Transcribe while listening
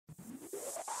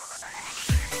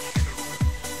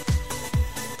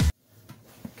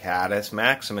Catus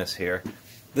Maximus here,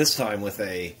 this time with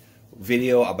a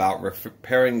video about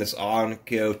repairing this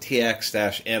Onkyo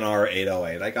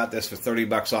TX-NR808. I got this for 30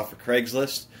 bucks off of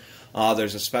Craigslist.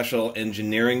 There's a special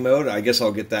engineering mode. I guess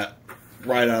I'll get that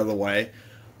right out of the way.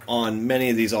 On many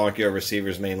of these Onkyo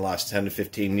receivers made in the last 10 to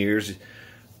 15 years,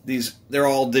 they're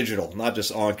all digital, not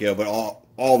just Onkyo, but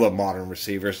all the modern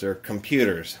receivers. They're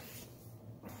computers.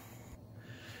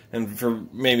 And for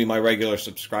maybe my regular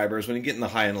subscribers, when you get into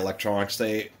high-end electronics,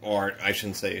 I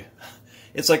shouldn't say,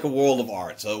 it's like a world of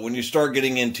art. So when you start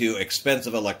getting into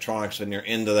expensive electronics, when you're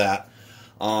into that,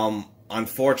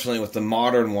 unfortunately with the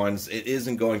modern ones, it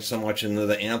isn't going so much into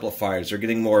the amplifiers. They're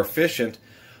getting more efficient,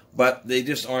 but they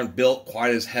just aren't built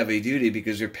quite as heavy duty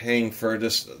because you're paying for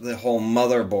just the whole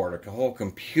motherboard, a whole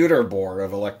computer board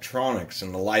of electronics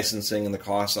and the licensing and the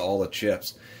cost of all the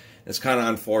chips. It's kind of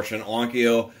unfortunate.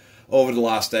 Onkyo, over the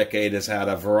last decade, has had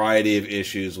a variety of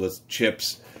issues with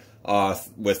chips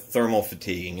with thermal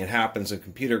fatiguing. It happens in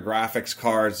computer graphics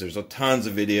cards. There's tons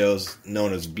of videos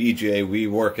known as BGA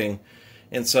reworking.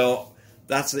 And so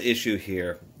that's the issue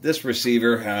here. This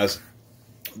receiver has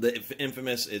the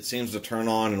infamous, it seems to turn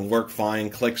on and work fine,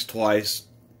 clicks twice,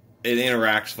 it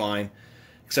interacts fine,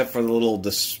 except for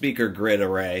the speaker grid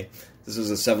array. This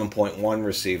is a 7.1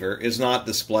 receiver. It's not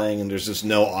displaying, and there's just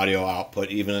no audio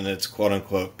output, even in its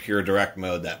quote-unquote pure direct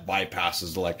mode that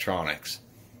bypasses electronics.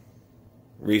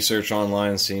 Research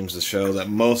online seems to show that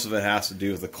most of it has to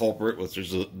do with the culprit, which is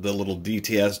the little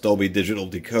DTS, Dolby Digital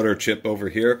Decoder chip over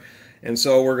here. And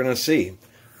so we're going to see.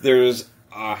 There's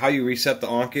how you reset the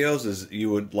Onkyos is you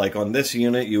would, like on this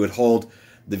unit, you would hold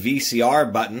the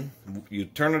VCR button,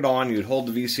 you'd turn it on, you'd hold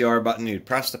the VCR button, you'd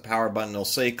press the power button, it'll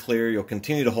say clear, you'll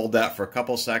continue to hold that for a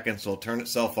couple seconds, it'll turn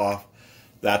itself off.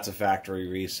 That's a factory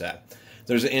reset.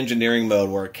 There's an engineering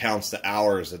mode where it counts the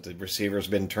hours that the receiver's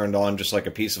been turned on, just like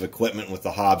a piece of equipment with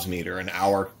the Hobbs meter, an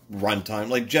hour runtime,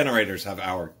 like generators have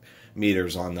hour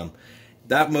meters on them.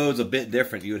 That mode's a bit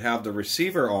different. You would have the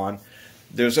receiver on.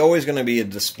 There's always going to be a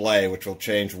display which will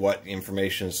change what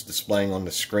information is displaying on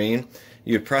the screen.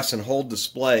 You press and hold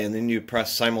display, and then you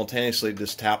press simultaneously,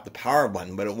 just tap the power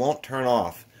button, but it won't turn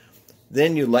off.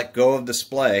 Then you let go of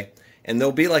display, and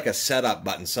there'll be like a setup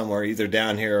button somewhere, either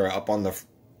down here or up on the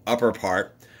upper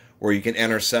part, where you can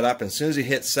enter setup. And as soon as you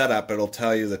hit setup, it'll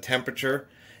tell you the temperature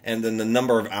and then the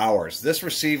number of hours. This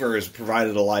receiver is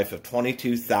provided a life of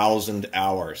 22,000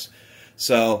 hours.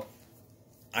 So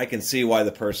I can see why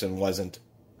the person wasn't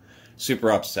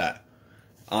super upset.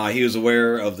 He was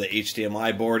aware of the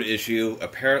HDMI board issue.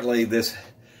 Apparently this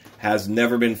has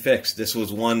never been fixed. This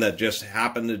was one that just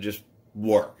happened to just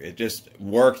work. It just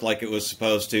worked like it was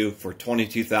supposed to for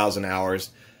 22,000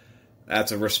 hours.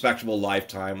 That's a respectable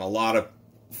lifetime. A lot of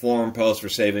forum posts were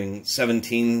saving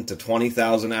 17 to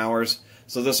 20,000 hours.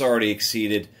 So this already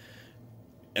exceeded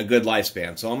a good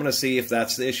lifespan. So I'm going to see if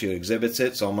that's the issue. Exhibits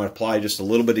it. So I'm going to apply just a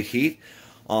little bit of heat.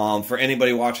 For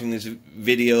anybody watching these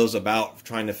videos about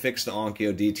trying to fix the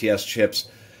Onkyo DTS chips,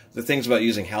 the things about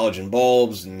using halogen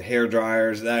bulbs and hair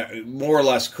dryers, that more or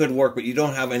less could work, but you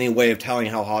don't have any way of telling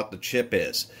how hot the chip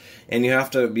is. And you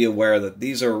have to be aware that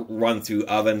these are run through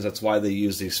ovens. That's why they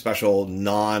use these special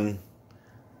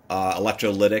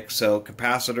non-electrolytic. So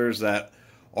capacitors that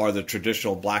are the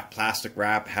traditional black plastic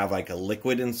wrap have like a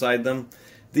liquid inside them.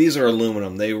 These are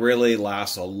aluminum. They really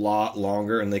last a lot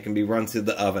longer, and they can be run through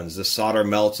the ovens. The solder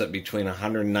melts at between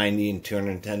 190 and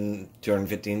 210,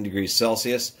 215 degrees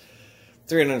Celsius,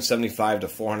 375 to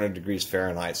 400 degrees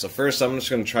Fahrenheit. So first I'm just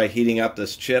going to try heating up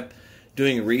this chip,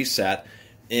 doing a reset,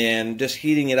 and just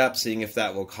heating it up, seeing if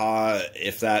that will cause,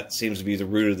 if that seems to be the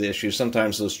root of the issue.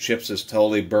 Sometimes those chips just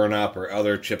totally burn up, or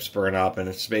other chips burn up, and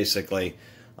it's basically,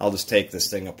 I'll just take this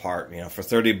thing apart. You know, for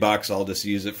 30 bucks, I'll just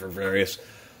use it for various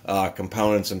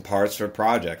components and parts for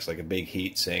projects, like a big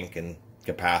heat sink and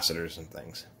capacitors and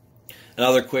things.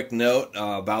 Another quick note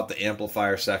about the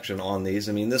amplifier section on these.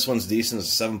 I mean, this one's decent.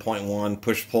 It's a 7.1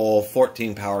 push-pull,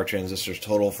 14 power transistors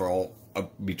total for all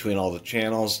between all the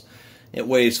channels. It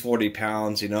weighs 40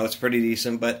 pounds. You know, it's pretty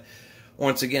decent, but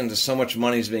once again, just so much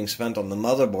money is being spent on the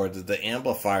motherboard that the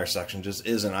amplifier section just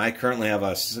isn't. I currently have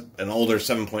an older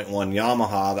 7.1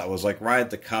 Yamaha that was like right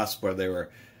at the cusp where they were,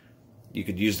 you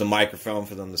could use the microphone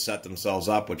for them to set themselves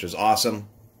up, which is awesome.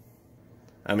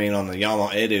 I mean, on the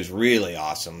Yamaha, it is really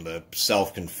awesome, the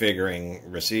self-configuring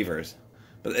receivers.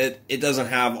 But it doesn't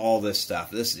have all this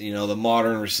stuff. This, you know, the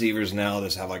modern receivers now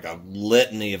just have like a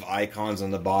litany of icons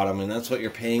on the bottom, and that's what you're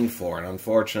paying for. And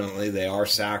unfortunately, they are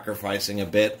sacrificing a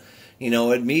bit. You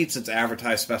know, it meets its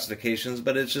advertised specifications,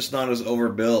 but it's just not as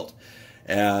overbuilt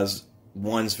as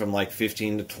ones from like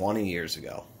 15 to 20 years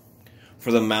ago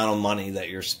for the amount of money that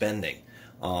you're spending.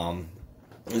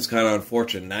 It's kind of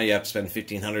unfortunate. Now you have to spend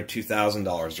 $1,500,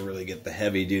 $2,000 to really get the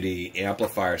heavy-duty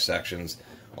amplifier sections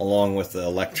along with the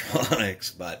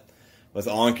electronics. But with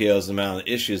Onkyo's amount of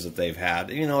issues that they've had,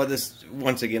 you know, this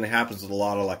once again happens with a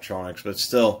lot of electronics, but it's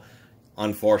still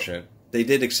unfortunate. They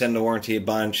did extend the warranty a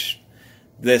bunch.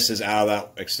 This is out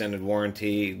of that extended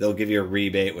warranty. They'll give you a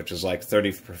rebate, which is like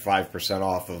 35%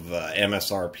 off of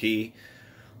MSRP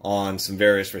on some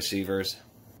various receivers.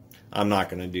 I'm not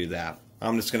going to do that.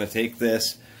 I'm just going to take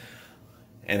this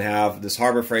and have this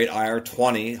Harbor Freight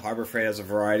IR20. Harbor Freight has a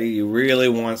variety. You really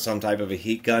want some type of a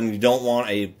heat gun. You don't want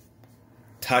a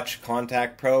touch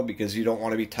contact probe because you don't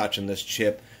want to be touching this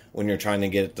chip when you're trying to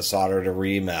get the solder to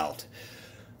remelt.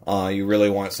 You really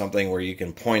want something where you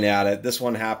can point at it. This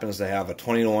one happens to have a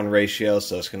 20-to-1 ratio,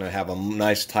 so it's going to have a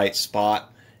nice tight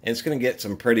spot, and it's going to get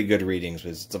some pretty good readings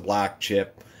because it's a black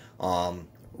chip.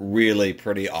 Really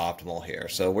pretty optimal here.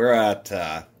 So we're at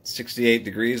 68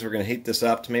 degrees. We're going to heat this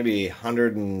up to maybe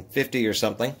 150 or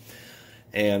something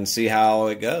and see how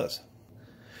it goes.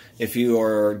 If you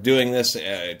are doing this,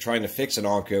 trying to fix an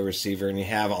Onkyo receiver and you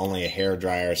have only a hair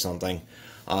dryer or something,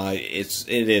 it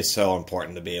is so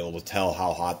important to be able to tell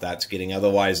how hot that's getting.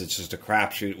 Otherwise, it's just a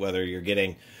crapshoot whether you're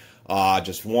getting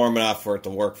just warm enough for it to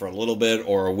work for a little bit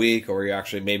or a week, or you're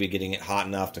actually maybe getting it hot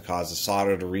enough to cause the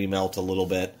solder to remelt a little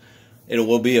bit. It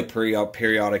will be a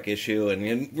periodic issue, and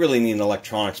you really need an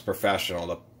electronics professional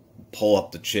to pull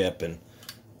up the chip and,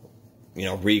 you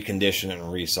know, recondition it and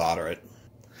resolder it.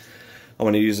 I'm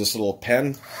going to use this little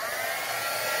pen.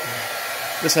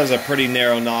 This has a pretty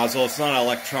narrow nozzle. It's not an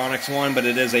electronics one, but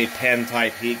it is a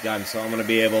pen-type heat gun, so I'm going to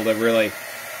be able to really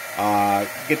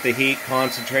get the heat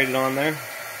concentrated on there.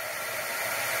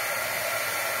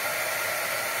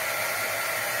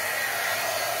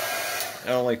 It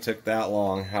only took that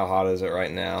long. How hot is it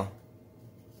right now?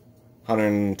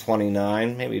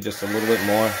 129, maybe just a little bit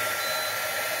more.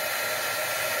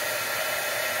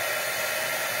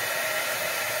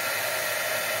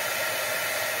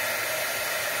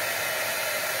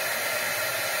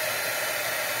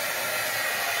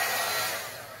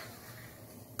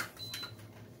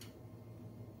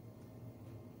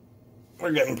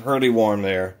 We're getting pretty warm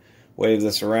there. Wave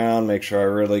this around, make sure I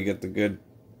really get the good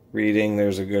reading.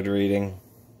 There's a good reading.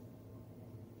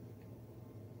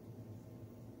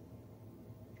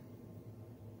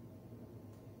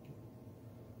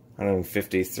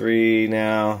 $153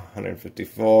 now,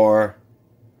 154.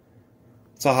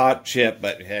 It's a hot chip,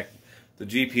 but heck, the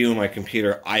GPU in my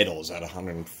computer idles at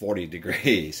 140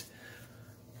 degrees.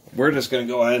 We're just going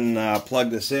to go ahead and plug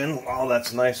this in while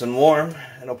that's nice and warm.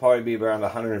 It'll probably be around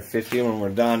 150 when we're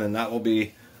done, and that will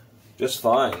be just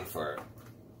fine for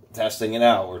testing it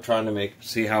out. We're trying to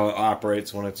see how it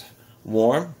operates when it's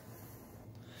warm.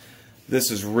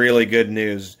 This is really good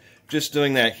news. Just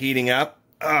doing that heating up.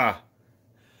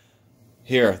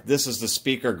 Here, this is the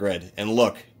speaker grid, and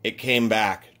look, it came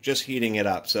back, just heating it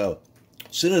up. So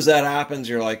as soon as that happens,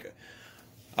 you're like,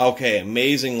 okay,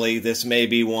 amazingly, this may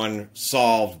be one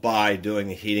solved by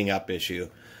doing a heating up issue.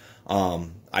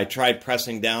 I tried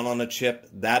pressing down on the chip.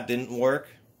 That didn't work.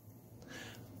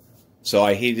 So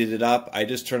I heated it up. I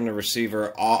just turned the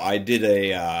receiver off. I did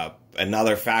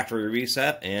another factory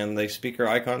reset, and the speaker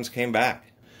icons came back.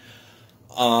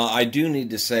 I do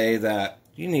need to say that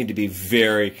you need to be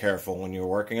very careful when you're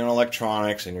working on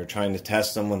electronics and you're trying to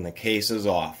test them when the case is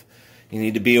off. You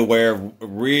need to be aware,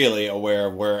 really aware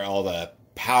of where all the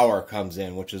power comes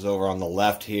in, which is over on the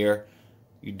left here.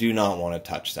 You do not want to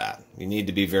touch that. You need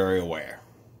to be very aware.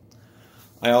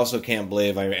 I also can't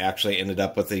believe I actually ended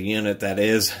up with a unit that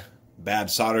is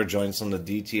bad solder joints on the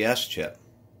DTS chip.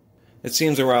 It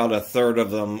seems around a third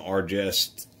of them are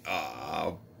just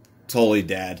totally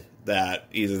dead. That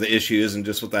either the issue isn't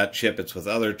just with that chip, it's with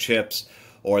other chips,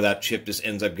 or that chip just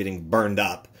ends up getting burned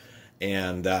up,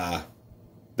 and that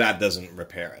doesn't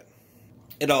repair it.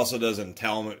 It also doesn't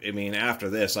tell me, I mean,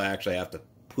 after this, I actually have to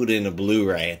put in a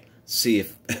Blu-ray, see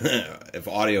if, if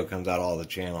audio comes out all the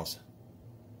channels.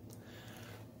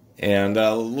 And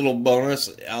a little bonus,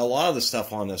 a lot of the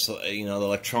stuff on this, you know, the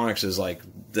electronics is like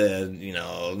the, you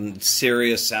know,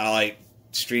 Sirius satellite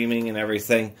streaming and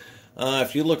everything.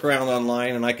 If you look around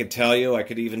online, and I could tell you, I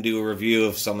could even do a review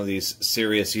of some of these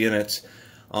Sirius units.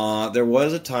 There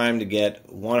was a time to get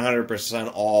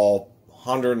 100% all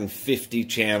 150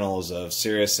 channels of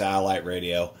Sirius satellite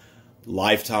radio,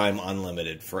 lifetime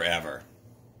unlimited, forever.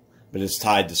 But it's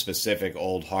tied to specific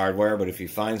old hardware. But if you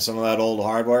find some of that old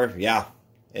hardware, yeah,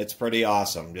 it's pretty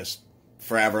awesome. Just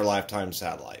forever lifetime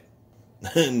satellite.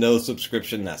 No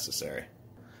subscription necessary.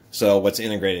 So what's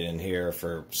integrated in here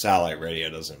for satellite radio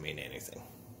doesn't mean anything.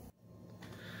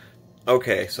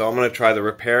 Okay, so I'm going to try the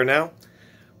repair now.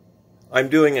 I'm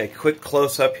doing a quick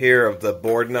close-up here of the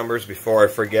board numbers before I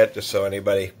forget, just so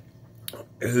anybody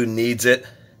who needs it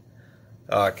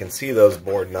can see those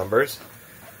board numbers.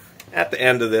 At the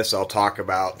end of this, I'll talk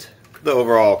about the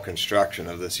overall construction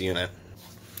of this unit.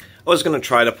 I was going to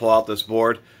try to pull out this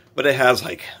board, but it has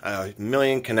like a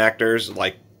million connectors,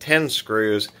 like 10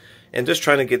 screws, and just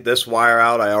trying to get this wire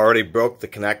out, I already broke the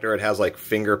connector. It has like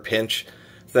finger pinch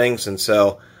things, and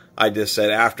so I just said,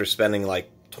 after spending like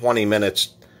 20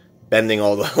 minutes bending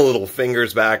all the little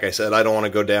fingers back, I said, I don't want to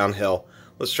go downhill.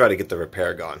 Let's try to get the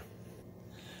repair going.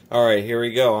 Alright, here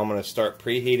we go. I'm going to start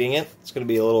preheating it. It's going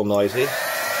to be a little noisy.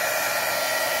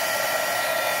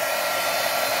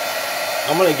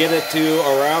 I'm going to get it to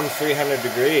around 300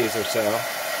 degrees or so.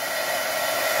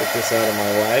 Get this out of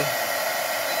my way.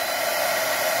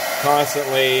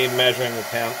 Constantly measuring the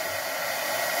temp.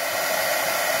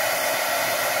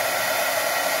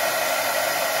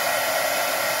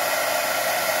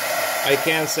 I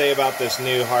can say about this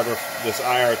new this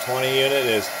IR20 unit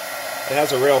is it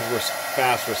has a real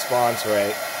fast response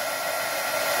rate.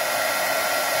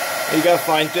 You gotta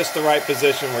find just the right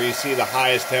position where you see the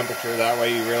highest temperature, that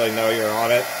way you really know you're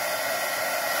on it.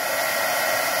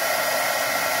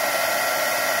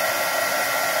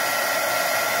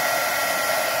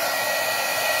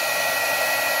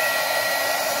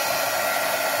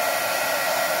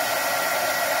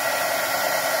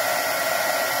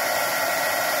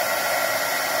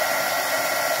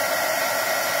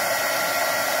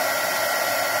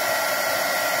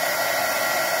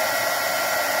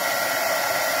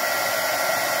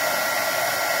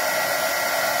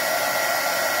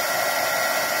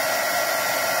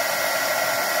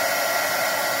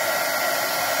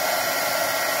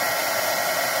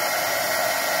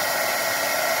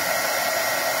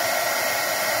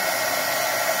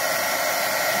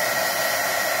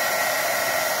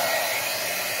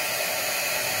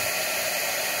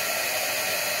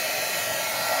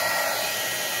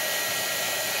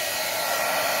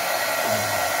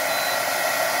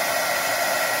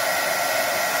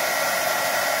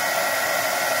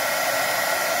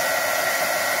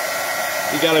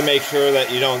 You got to make sure that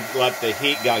you don't let the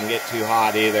heat gun get too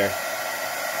hot either.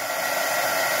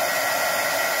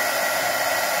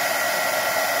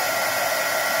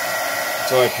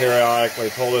 So I periodically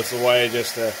pull this away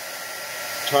just to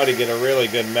try to get a really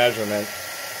good measurement.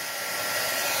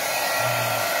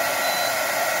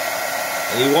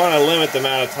 And you want to limit the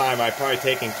amount of time. I'm probably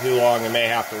taking too long and may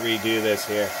have to redo this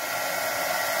here.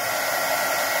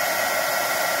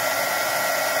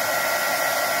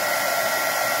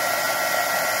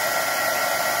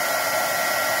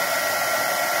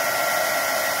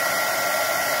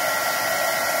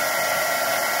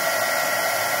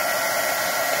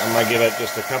 I'm going to give it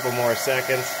just a couple more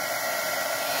seconds.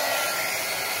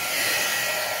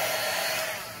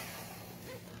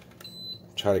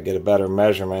 Try to get a better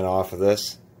measurement off of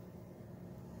this.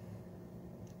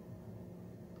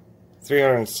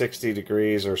 360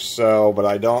 degrees or so, but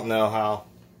I don't know how.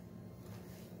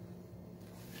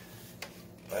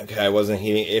 Okay, I wasn't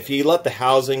heating. If you let the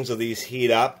housings of these heat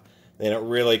up, then it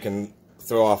really can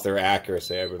throw off their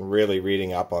accuracy. I've been really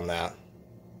reading up on that.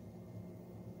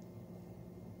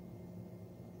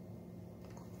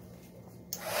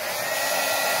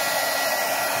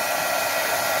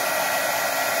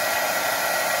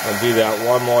 I'll do that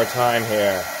one more time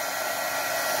here.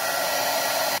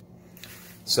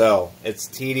 So, it's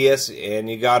tedious, and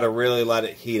you got to really let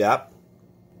it heat up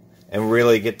and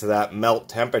really get to that melt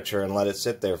temperature and let it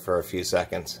sit there for a few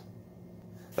seconds.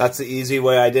 That's the easy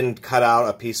way. I didn't cut out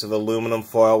a piece of aluminum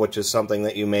foil, which is something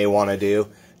that you may want to do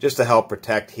just to help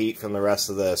protect heat from the rest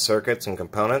of the circuits and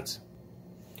components.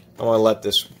 I want to let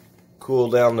this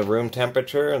cool down the room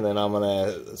temperature, and then I'm going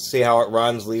to see how it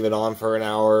runs, leave it on for an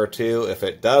hour or two if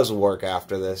it does work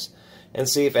after this, and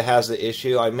see if it has the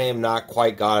issue. I may have not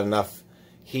quite got enough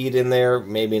heat in there,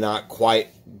 maybe not quite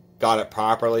got it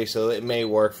properly, so it may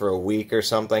work for a week or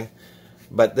something.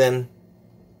 But then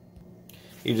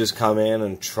you just come in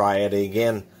and try it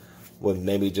again with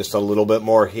maybe just a little bit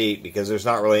more heat, because there's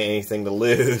not really anything to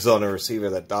lose on a receiver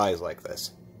that dies like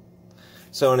this.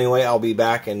 So anyway, I'll be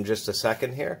back in just a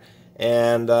second here.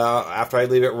 And after I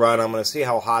leave it run, I'm going to see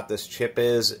how hot this chip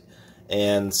is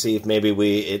and see if maybe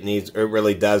it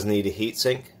really does need a heat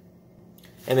sink.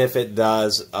 And if it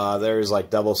does, there's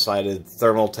like double-sided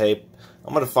thermal tape.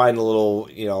 I'm going to find a little,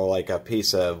 like a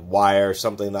piece of wire or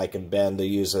something that I can bend to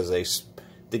use as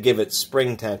to give it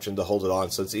spring tension to hold it on,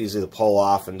 so it's easy to pull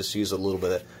off, and just use a little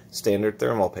bit of standard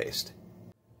thermal paste.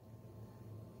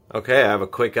 Okay, I have a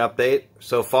quick update.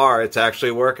 So far, it's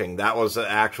actually working. That was the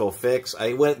actual fix.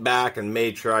 I went back and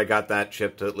made sure I got that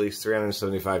chip to at least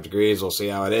 375 degrees. We'll see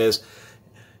how it is.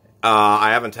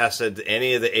 I haven't tested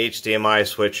any of the HDMI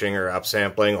switching or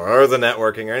upsampling or the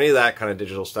networking or any of that kind of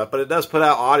digital stuff, but it does put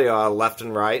out audio out left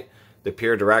and right. The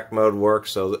pure direct mode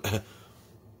works, so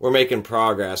we're making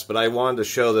progress. But I wanted to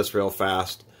show this real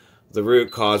fast. The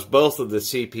root cause, both of the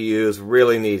CPUs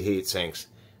really need heat sinks.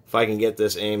 If I can get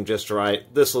this aimed just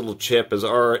right, this little chip is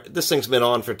already, this thing's been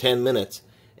on for 10 minutes,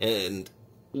 and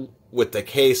with the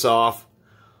case off,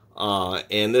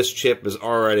 and this chip is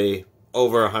already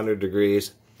over 100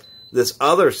 degrees. This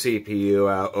other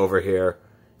CPU out over here,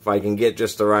 if I can get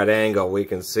just the right angle, we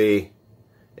can see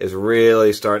is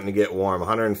really starting to get warm,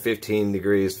 115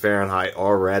 degrees Fahrenheit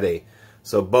already.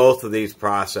 So both of these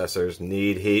processors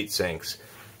need heat sinks.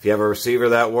 If you have a receiver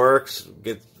that works,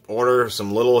 order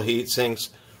some little heat sinks,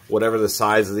 whatever the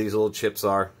size of these little chips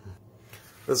are.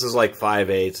 This is like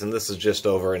 5/8, and this is just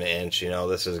over an inch. You know,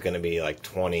 this is going to be like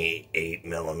 28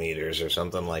 millimeters or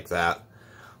something like that.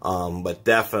 But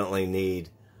definitely need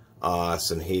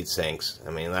some heat sinks. I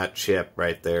mean, that chip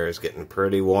right there is getting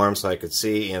pretty warm, so I could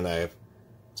see, and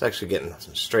it's actually getting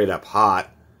straight up hot.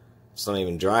 It's not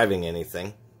even driving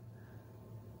anything.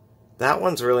 That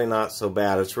one's really not so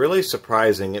bad. It's really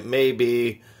surprising. It may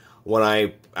be when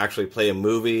I actually play a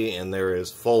movie and there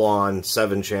is full-on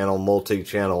 7-channel,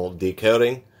 multi-channel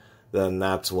decoding, then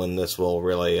that's when this will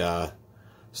really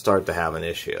start to have an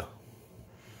issue.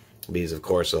 Because, of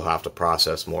course, they'll have to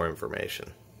process more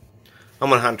information. I'm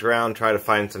going to hunt around, try to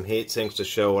find some heat sinks to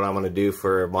show what I'm going to do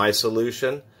for my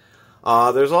solution.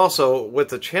 There's also, with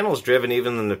the channels driven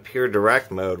even in the pure direct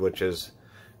mode, which is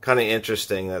kind of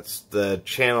interesting, that's the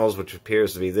channels, which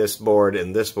appears to be this board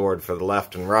and this board for the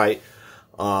left and right,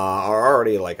 are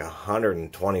already like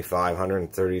 125,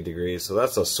 130 degrees. So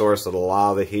that's the source of a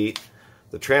lot of the heat.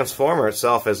 The transformer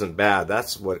itself isn't bad.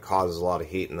 That's what causes a lot of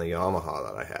heat in the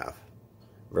Yamaha that I have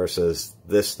versus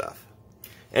this stuff.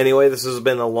 Anyway, this has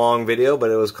been a long video, but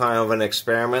it was kind of an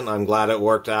experiment. I'm glad it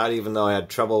worked out, even though I had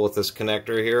trouble with this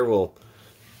connector here. We'll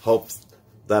hope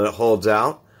that it holds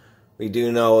out. We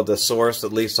do know the source,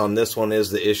 at least on this one,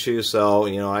 is the issue, so,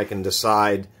 you know, I can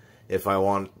decide if I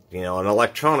want, you know, an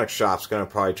electronics shop's going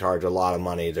to probably charge a lot of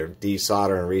money to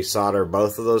desolder and resolder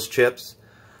both of those chips.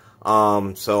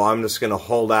 So I'm just going to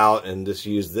hold out and just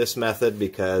use this method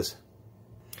because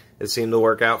it seemed to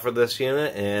work out for this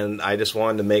unit, and I just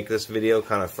wanted to make this video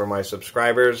kind of for my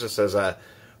subscribers, just as a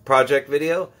project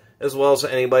video, as well as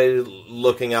anybody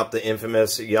looking up the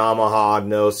infamous Yamaha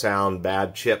no sound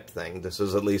bad chip thing. This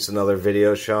is at least another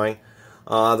video showing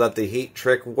that the heat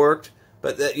trick worked,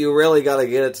 but that you really got to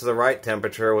get it to the right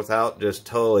temperature without just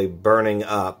totally burning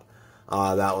up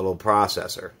that little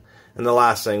processor. And the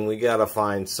last thing, we got to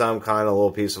find some kind of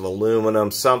little piece of aluminum,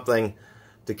 something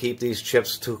to keep these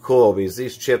chips too cool, because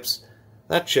these chips,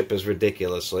 that chip is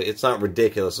ridiculously, it's not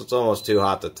ridiculous, it's almost too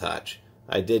hot to touch.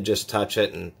 I did just touch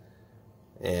it, and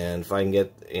if I can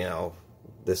get, you know,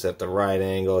 this at the right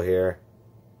angle here,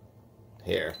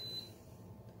 get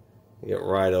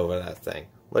right over that thing.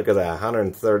 Look at that,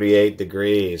 138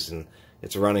 degrees, and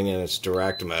it's running in its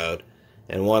direct mode.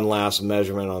 And one last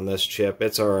measurement on this chip,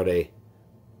 it's already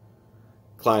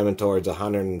climbing towards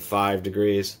 105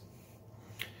 degrees.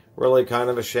 Really kind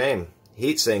of a shame.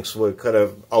 Heat sinks could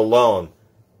have alone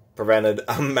prevented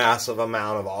a massive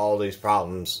amount of all these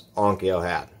problems Onkyo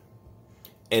had.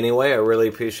 Anyway, I really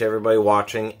appreciate everybody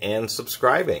watching and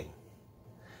subscribing.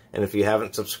 And if you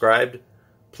haven't subscribed,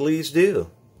 please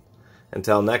do.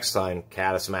 Until next time,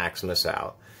 Catus Maximus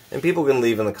out. And people can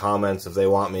leave in the comments if they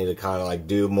want me to kind of like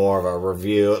do more of a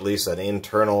review, at least an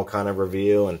internal kind of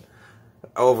review, and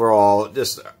overall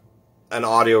just an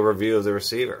audio review of the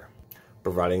receiver,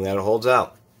 providing that it holds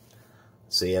out.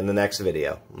 See you in the next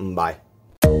video. Bye.